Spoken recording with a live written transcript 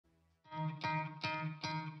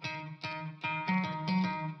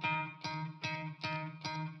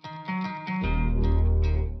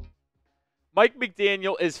Mike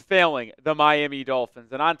McDaniel is failing the Miami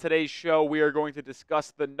Dolphins. And on today's show, we are going to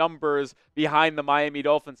discuss the numbers behind the Miami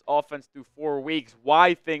Dolphins offense through 4 weeks,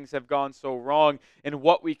 why things have gone so wrong, and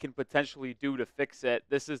what we can potentially do to fix it.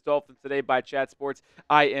 This is Dolphins Today by Chat Sports.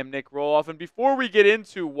 I am Nic Rohloff. And before we get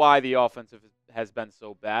into why the offense has been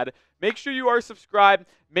so bad, make sure you are subscribed.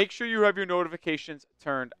 Make sure you have your notifications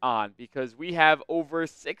turned on because we have over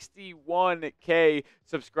 61K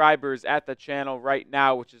subscribers at the channel right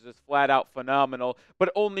now, which is just flat out phenomenal. But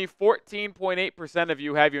only 14.8% of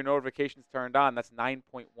you have your notifications turned on. That's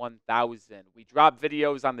 9.1 thousand. We drop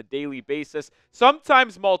videos on the daily basis,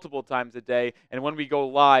 sometimes multiple times a day. And when we go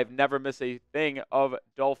live, never miss a thing of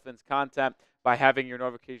Dolphins content by having your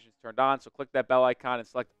notifications turned on. So click that bell icon and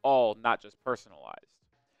select all, not just personalized.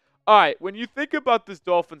 All right, when you think about this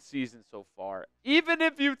Dolphins season so far, even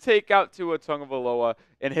if you take out Tua Tagovailoa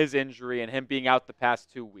and his injury and him being out the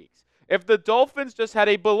past 2 weeks, if the Dolphins just had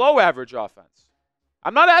a below-average offense,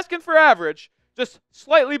 I'm not asking for average, just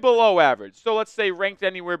slightly below average, so let's say ranked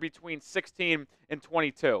anywhere between 16 and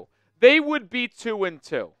 22, they would be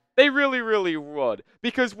 2-2. They really, really would.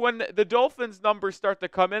 Because when the Dolphins' numbers start to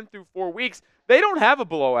come in through 4 weeks, they don't have a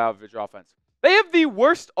below-average offense. They have the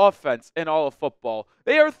worst offense in all of football.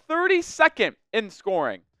 They are 32nd in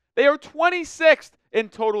scoring. They are 26th in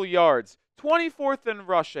total yards, 24th in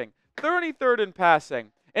rushing, 33rd in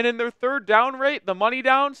passing. And in their third down rate, the money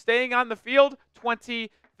down, staying on the field,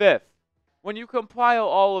 25th. When you compile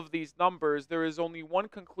all of these numbers, there is only one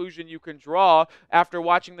conclusion you can draw after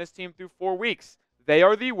watching this team through 4 weeks. They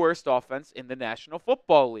are the worst offense in the National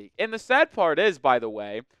Football League. And the sad part is, by the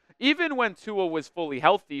way, even when Tua was fully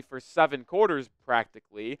healthy for 7 quarters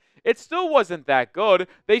practically, it still wasn't that good.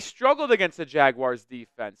 They struggled against the Jaguars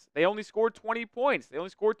defense. They only scored 20 points. They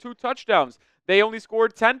only scored 2 touchdowns. They only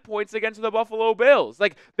scored 10 points against the Buffalo Bills.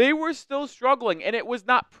 They were still struggling, and it was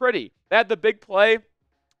not pretty. They had the big play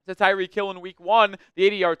to Tyreek Hill in week 1, the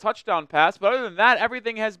 80-yard touchdown pass. But other than that,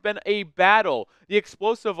 everything has been a battle. The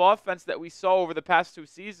explosive offense that we saw over the past 2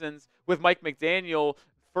 seasons with Mike McDaniel,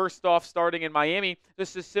 first off starting in Miami,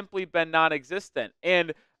 this has simply been non-existent.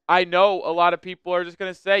 And I know a lot of people are just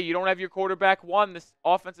going to say, you don't have your quarterback 1. This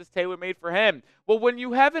offense is tailor-made for him. Well, when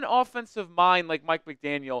you have an offensive mind like Mike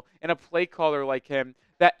McDaniel and a play caller like him,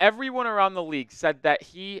 that everyone around the league said that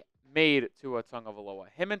he made Tua Tagovailoa.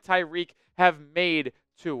 Him and Tyreek have made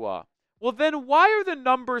Tua. Well, then why are the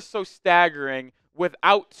numbers so staggering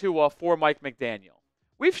without Tua for Mike McDaniel?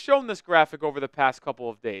 We've shown this graphic over the past couple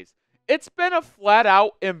of days. It's been a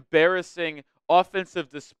flat-out embarrassing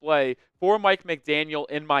offensive display for Mike McDaniel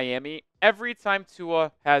in Miami every time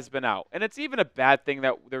Tua has been out. And it's even a bad thing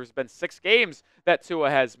that there's been 6 games that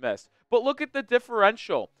Tua has missed. But look at the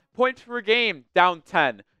differential. Points per game, down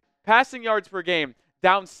 10. Passing yards per game,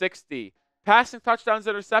 down 60. Passing touchdowns,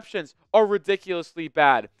 interceptions are ridiculously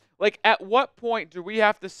bad. At what point do we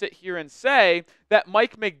have to sit here and say that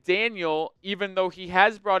Mike McDaniel, even though he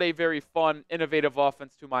has brought a very fun, innovative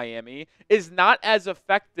offense to Miami, is not as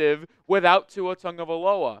effective without Tua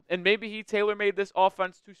Tagovailoa? And maybe he tailor-made this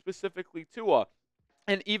offense to specifically Tua.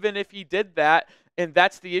 And even if he did that, and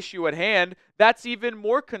that's the issue at hand, that's even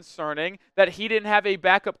more concerning that he didn't have a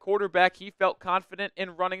backup quarterback he felt confident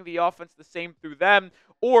in running the offense the same through them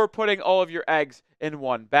or putting all of your eggs in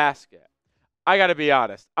one basket. I got to be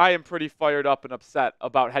honest, I am pretty fired up and upset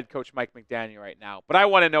about head coach Mike McDaniel right now. But I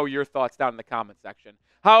want to know your thoughts down in the comment section.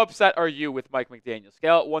 How upset are you with Mike McDaniel?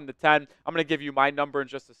 Scale it 1 to 10. I'm going to give you my number in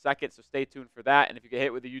just a second, so stay tuned for that. And if you get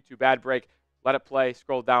hit with a YouTube ad break, let it play,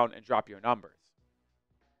 scroll down, and drop your numbers.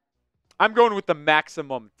 I'm going with the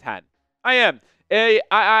maximum 10. I am.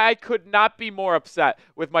 I could not be more upset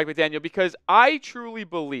with Mike McDaniel because I truly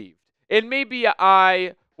believed, and maybe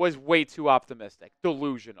I was way too optimistic,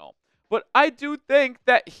 delusional, but I do think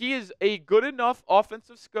that he is a good enough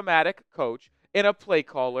offensive schematic coach and a play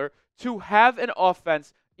caller to have an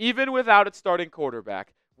offense, even without its starting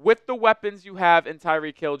quarterback, with the weapons you have in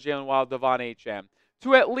Tyreek Hill, Jalen Waddle, Devon Achane,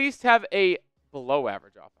 to at least have a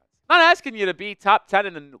below-average offense. Not asking you to be top 10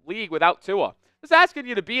 in the league without Tua. Just asking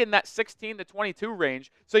you to be in that 16 to 22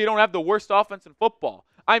 range so you don't have the worst offense in football.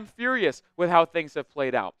 I'm furious with how things have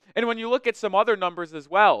played out. And when you look at some other numbers as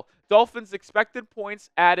well, Dolphins expected points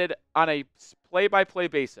added on a play-by-play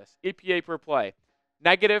basis, EPA per play,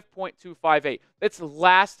 negative .258. It's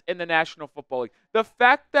last in the National Football League. The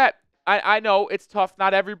fact that, I know it's tough,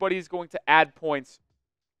 not everybody's going to add points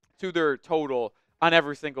to their total on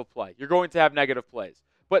every single play. You're going to have negative plays.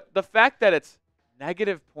 But the fact that it's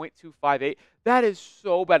negative 0.258. That is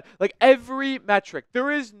so bad. Like every metric,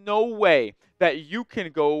 there is no way that you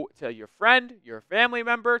can go to your friend, your family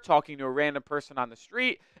member, talking to a random person on the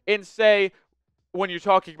street, and say, when you're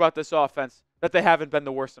talking about this offense, that they haven't been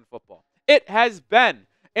the worst in football. It has been.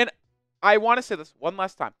 And I want to say this one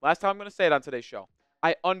last time. Last time I'm going to say it on today's show.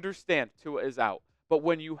 I understand Tua is out. But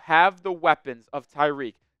when you have the weapons of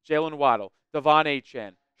Tyreek, Jalen Waddle, Devon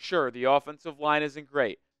Achane, sure, the offensive line isn't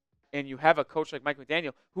great. And you have a coach like Mike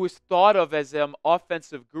McDaniel, who is thought of as an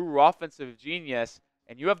offensive guru, offensive genius,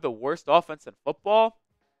 and you have the worst offense in football,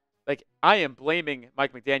 like, I am blaming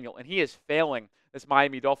Mike McDaniel, and he is failing this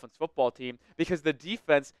Miami Dolphins football team because the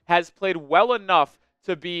defense has played well enough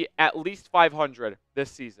to be at least 500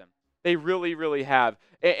 this season. They really, really have.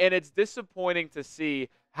 And it's disappointing to see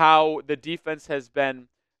how the defense has been,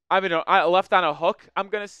 left on a hook, I'm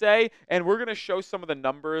going to say. And we're going to show some of the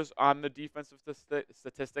numbers on the defensive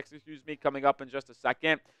statistics, coming up in just a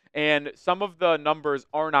second. And some of the numbers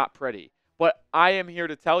are not pretty. But I am here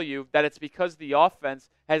to tell you that it's because the offense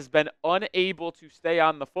has been unable to stay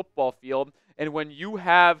on the football field. And when you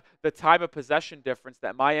have the time of possession difference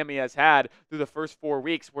that Miami has had through the first 4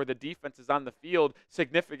 weeks where the defense is on the field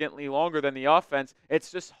significantly longer than the offense,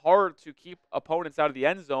 it's just hard to keep opponents out of the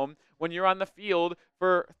end zone when you're on the field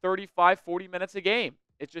for 35, 40 minutes a game.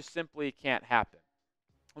 It just simply can't happen.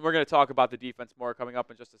 And we're going to talk about the defense more coming up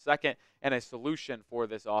in just a second and a solution for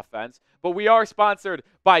this offense. But we are sponsored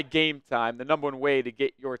by Game Time, the #1 way to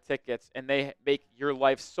get your tickets. And they make your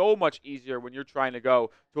life so much easier when you're trying to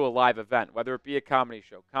go to a live event, whether it be a comedy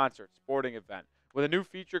show, concert, sporting event. With a new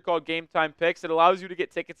feature called Game Time Picks, it allows you to get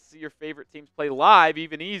tickets to see your favorite teams play live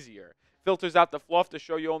even easier. Filters out the fluff to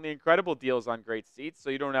show you only incredible deals on great seats, so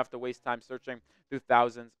you don't have to waste time searching through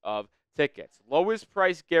thousands of tickets. Lowest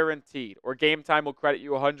price guaranteed, or Game Time will credit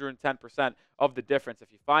you 110% of the difference.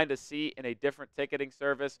 If you find a seat in a different ticketing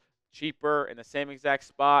service, cheaper, in the same exact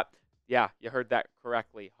spot, yeah, you heard that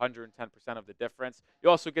correctly, 110% of the difference. You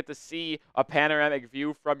also get to see a panoramic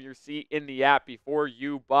view from your seat in the app before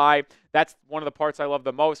you buy. That's one of the parts I love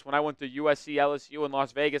the most. When I went to USC LSU in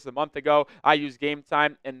Las Vegas a month ago, I used Game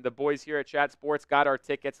Time, and the boys here at Chat Sports got our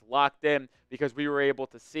tickets locked in because we were able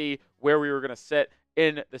to see where we were going to sit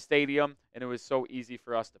in the stadium, and it was so easy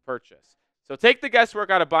for us to purchase. So take the guesswork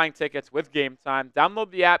out of buying tickets with Game Time. Download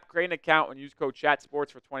the app, create an account, and use code ChatSports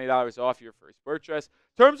for $20 off your first purchase.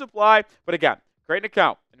 Terms apply, but again, create an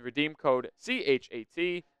account and redeem code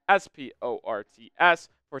CHATSPORTS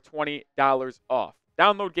for $20 off.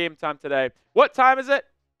 Download Game Time today. What time is it?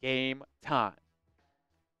 Game time.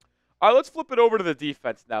 All right, let's flip it over to the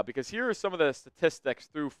defense now, because here are some of the statistics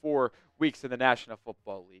through 4 weeks in the National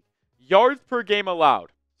Football League. Yards per game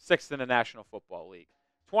allowed, 6th in the National Football League.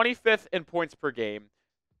 25th in points per game.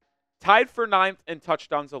 Tied for 9th in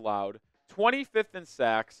touchdowns allowed. 25th in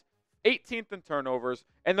sacks. 18th in turnovers.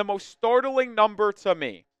 And the most startling number to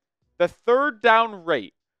me, the third down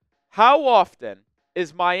rate. How often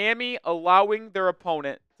is Miami allowing their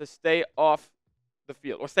opponent to stay off the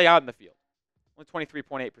field or stay on the field? Only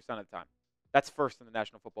 23.8% of the time. That's first in the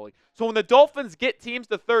National Football League. So when the Dolphins get teams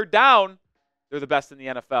to third down, they're the best in the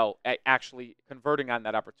NFL at actually converting on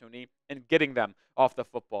that opportunity and getting them off the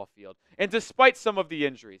football field. And despite some of the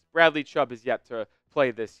injuries, Bradley Chubb is yet to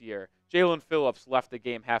play this year. Jalen Phillips left the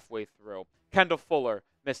game halfway through. Kendall Fuller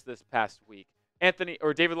missed this past week.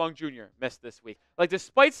 David Long Jr. missed this week. Like,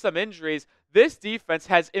 despite some injuries, this defense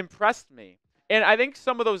has impressed me. And I think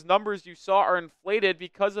some of those numbers you saw are inflated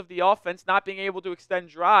because of the offense not being able to extend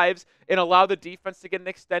drives and allow the defense to get an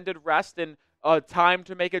extended rest and time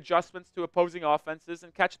to make adjustments to opposing offenses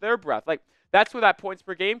and catch their breath. Like, that's where that points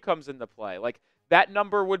per game comes into play. Like, that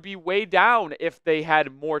number would be way down if they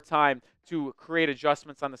had more time to create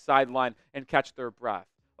adjustments on the sideline and catch their breath.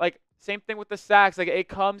 Like, same thing with the sacks. Like, it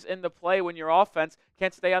comes into play when your offense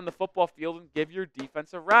can't stay on the football field and give your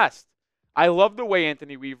defense a rest. I love the way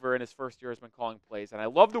Anthony Weaver in his first year has been calling plays, and I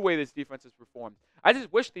love the way this defense has performed. I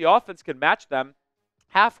just wish the offense could match them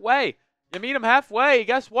halfway. You meet them halfway,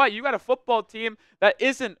 guess what? You got a football team that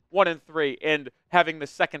isn't 1-3 and having the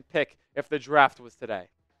second pick if the draft was today.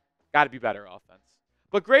 Got to be better offense.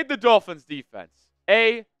 But grade the Dolphins defense.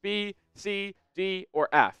 A, B, C, D, or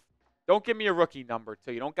F. Don't give me a rookie number,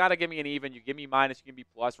 too. You don't got to give me an even. You give me minus, you give me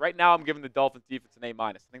plus. Right now, I'm giving the Dolphins defense an A-.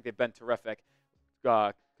 I think they've been terrific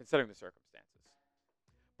considering the circumstances.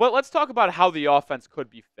 But let's talk about how the offense could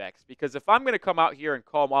be fixed. Because if I'm going to come out here and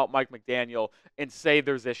call out Mike McDaniel and say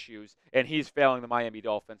there's issues and he's failing the Miami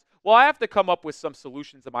Dolphins, well, I have to come up with some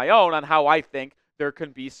solutions of my own on how I think there can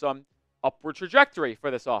be some upward trajectory for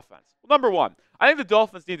this offense. Well, number one, I think the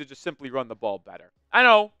Dolphins need to just simply run the ball better. I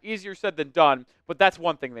know, easier said than done, but that's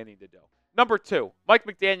one thing they need to do. Number 2, Mike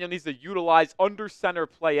McDaniel needs to utilize under center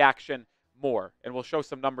play action more, and we'll show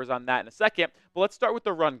some numbers on that in a second. But let's start with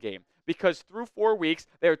the run game, because through 4 weeks,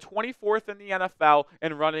 they are 24th in the NFL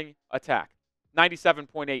in running attack,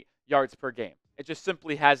 97.8 yards per game. It just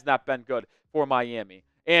simply has not been good for Miami.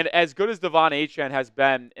 And as good as Devon Achane has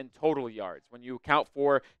been in total yards, when you account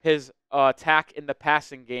for his attack in the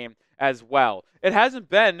passing game as well, it hasn't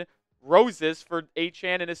been roses for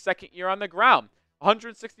Achane in his second year on the ground.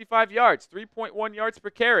 165 yards, 3.1 yards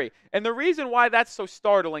per carry. And the reason why that's so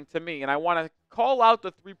startling to me, and I want to call out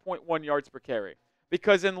the 3.1 yards per carry,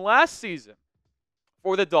 because in last season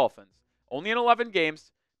for the Dolphins, only in 11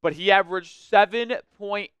 games, but he averaged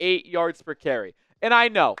 7.8 yards per carry. And I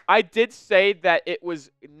know, I did say that it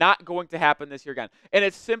was not going to happen this year again. And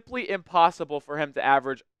it's simply impossible for him to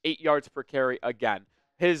average 8 yards per carry again.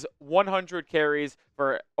 His 100 carries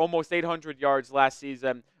for almost 800 yards last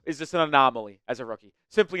season is just an anomaly as a rookie.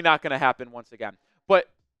 Simply not going to happen once again. But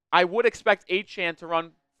I would expect Achane to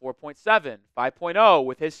run 4.7, 5.0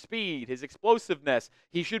 with his speed, his explosiveness.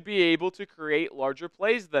 He should be able to create larger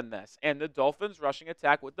plays than this. And the Dolphins' rushing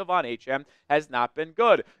attack with Devon Achane has not been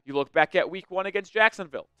good. You look back at week 1 against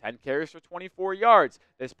Jacksonville, 10 carries for 24 yards.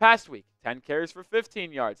 This past week, 10 carries for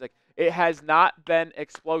 15 yards. It has not been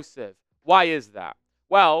explosive. Why is that?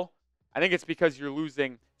 Well, I think it's because you're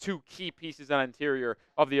losing 2 key pieces on interior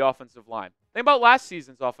of the offensive line. Think about last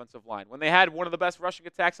season's offensive line when they had one of the best rushing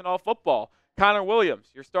attacks in all football. Connor Williams,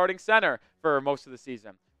 your starting center for most of the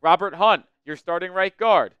season. Robert Hunt, your starting right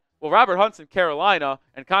guard. Well, Robert Hunt's in Carolina,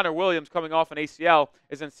 and Connor Williams, coming off an ACL,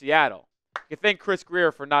 is in Seattle. You thank Chris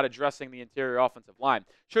Greer for not addressing the interior offensive line.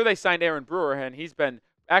 Sure, they signed Aaron Brewer, and he's been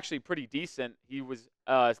actually pretty decent. He was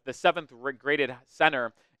the 7th graded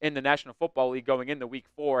center in the National Football League going into week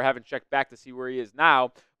 4. Haven't checked back to see where he is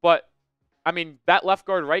now. But, I mean, that left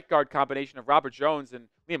guard, right guard combination of Robert Jones and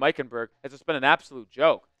Liam Eichenberg has just been an absolute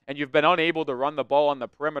joke. And you've been unable to run the ball on the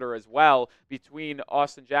perimeter as well between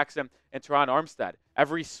Austin Jackson and Teron Armstead.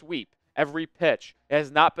 Every sweep, every pitch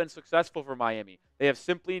has not been successful for Miami. They have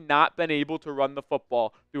simply not been able to run the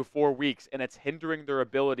football through 4 weeks, and it's hindering their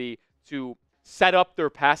ability to set up their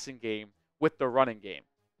passing game with the running game.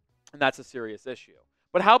 And that's a serious issue.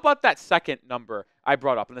 But how about that second number I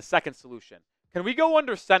brought up and the second solution? Can we go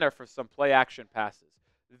under center for some play action passes?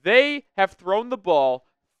 They have thrown the ball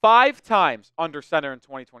 5 times under center in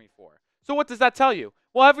 2024. So what does that tell you?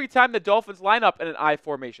 Well, every time the Dolphins line up in an I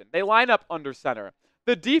formation, they line up under center.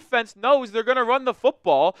 The defense knows they're going to run the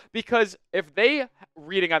football, because if they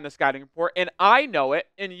reading on the scouting report, and I know it,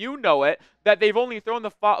 and you know it, that they've only thrown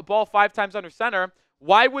the ball 5 times under center,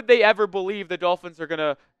 why would they ever believe the Dolphins are going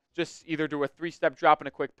to just either do a 3-step drop and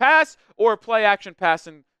a quick pass, or a play action pass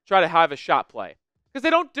and try to have a shot play? Because they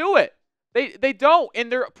don't do it. They don't,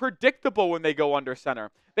 and they're predictable when they go under center.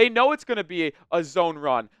 They know it's going to be a zone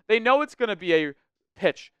run. They know it's going to be a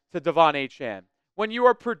pitch to Devon Achane. When you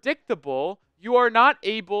are predictable, you are not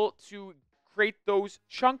able to create those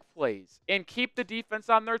chunk plays and keep the defense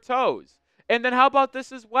on their toes. And then how about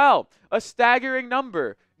this as well? A staggering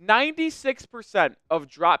number. 96% of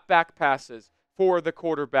drop back passes for the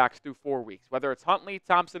quarterbacks through 4 weeks, whether it's Huntley,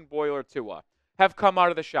 Thompson, Boyle, or Tua, have come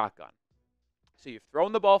out of the shotgun. So you've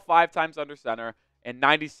thrown the ball 5 times under center and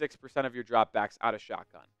 96% of your dropbacks out of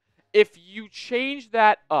shotgun. If you change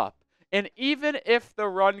that up, and even if the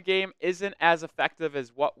run game isn't as effective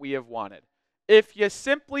as what we have wanted, if you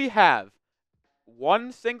simply have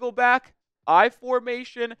one single back, I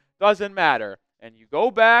formation, doesn't matter, and you go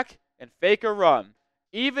back and fake a run,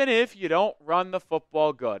 even if you don't run the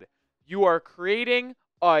football good, you are creating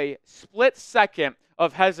a split second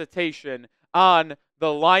of hesitation on the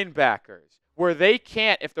linebackers, where they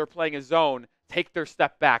can't, if they're playing a zone, take their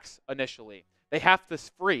step backs initially. They have to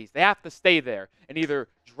freeze. They have to stay there and either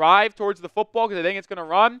drive towards the football because they think it's going to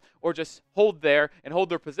run, or just hold there and hold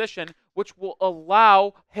their position, which will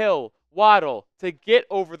allow Hill, Waddle to get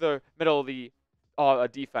over the middle of the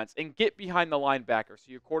defense and get behind the linebacker. So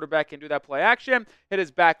your quarterback can do that play action, hit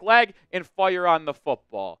his back leg, and fire on the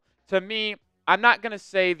football. To me, I'm not going to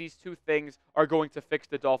say these two things are going to fix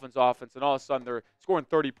the Dolphins' offense, and all of a sudden they're scoring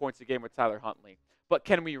 30 points a game with Tyler Huntley. But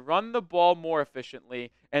can we run the ball more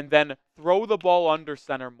efficiently and then throw the ball under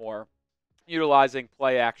center more, utilizing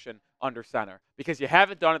play action under center? Because you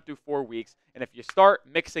haven't done it through 4 weeks, and if you start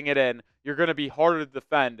mixing it in, you're going to be harder to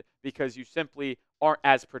defend because you simply aren't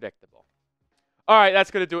as predictable. All right,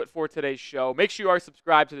 that's going to do it for today's show. Make sure you are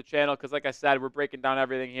subscribed to the channel because, like I said, we're breaking down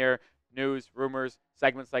everything here. News, rumors,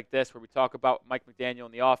 segments like this where we talk about Mike McDaniel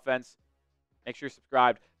and the offense. Make sure you're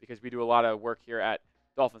subscribed because we do a lot of work here at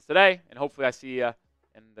Dolphins Today, and hopefully I see you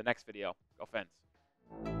in the next video. Go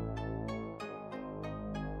Fins.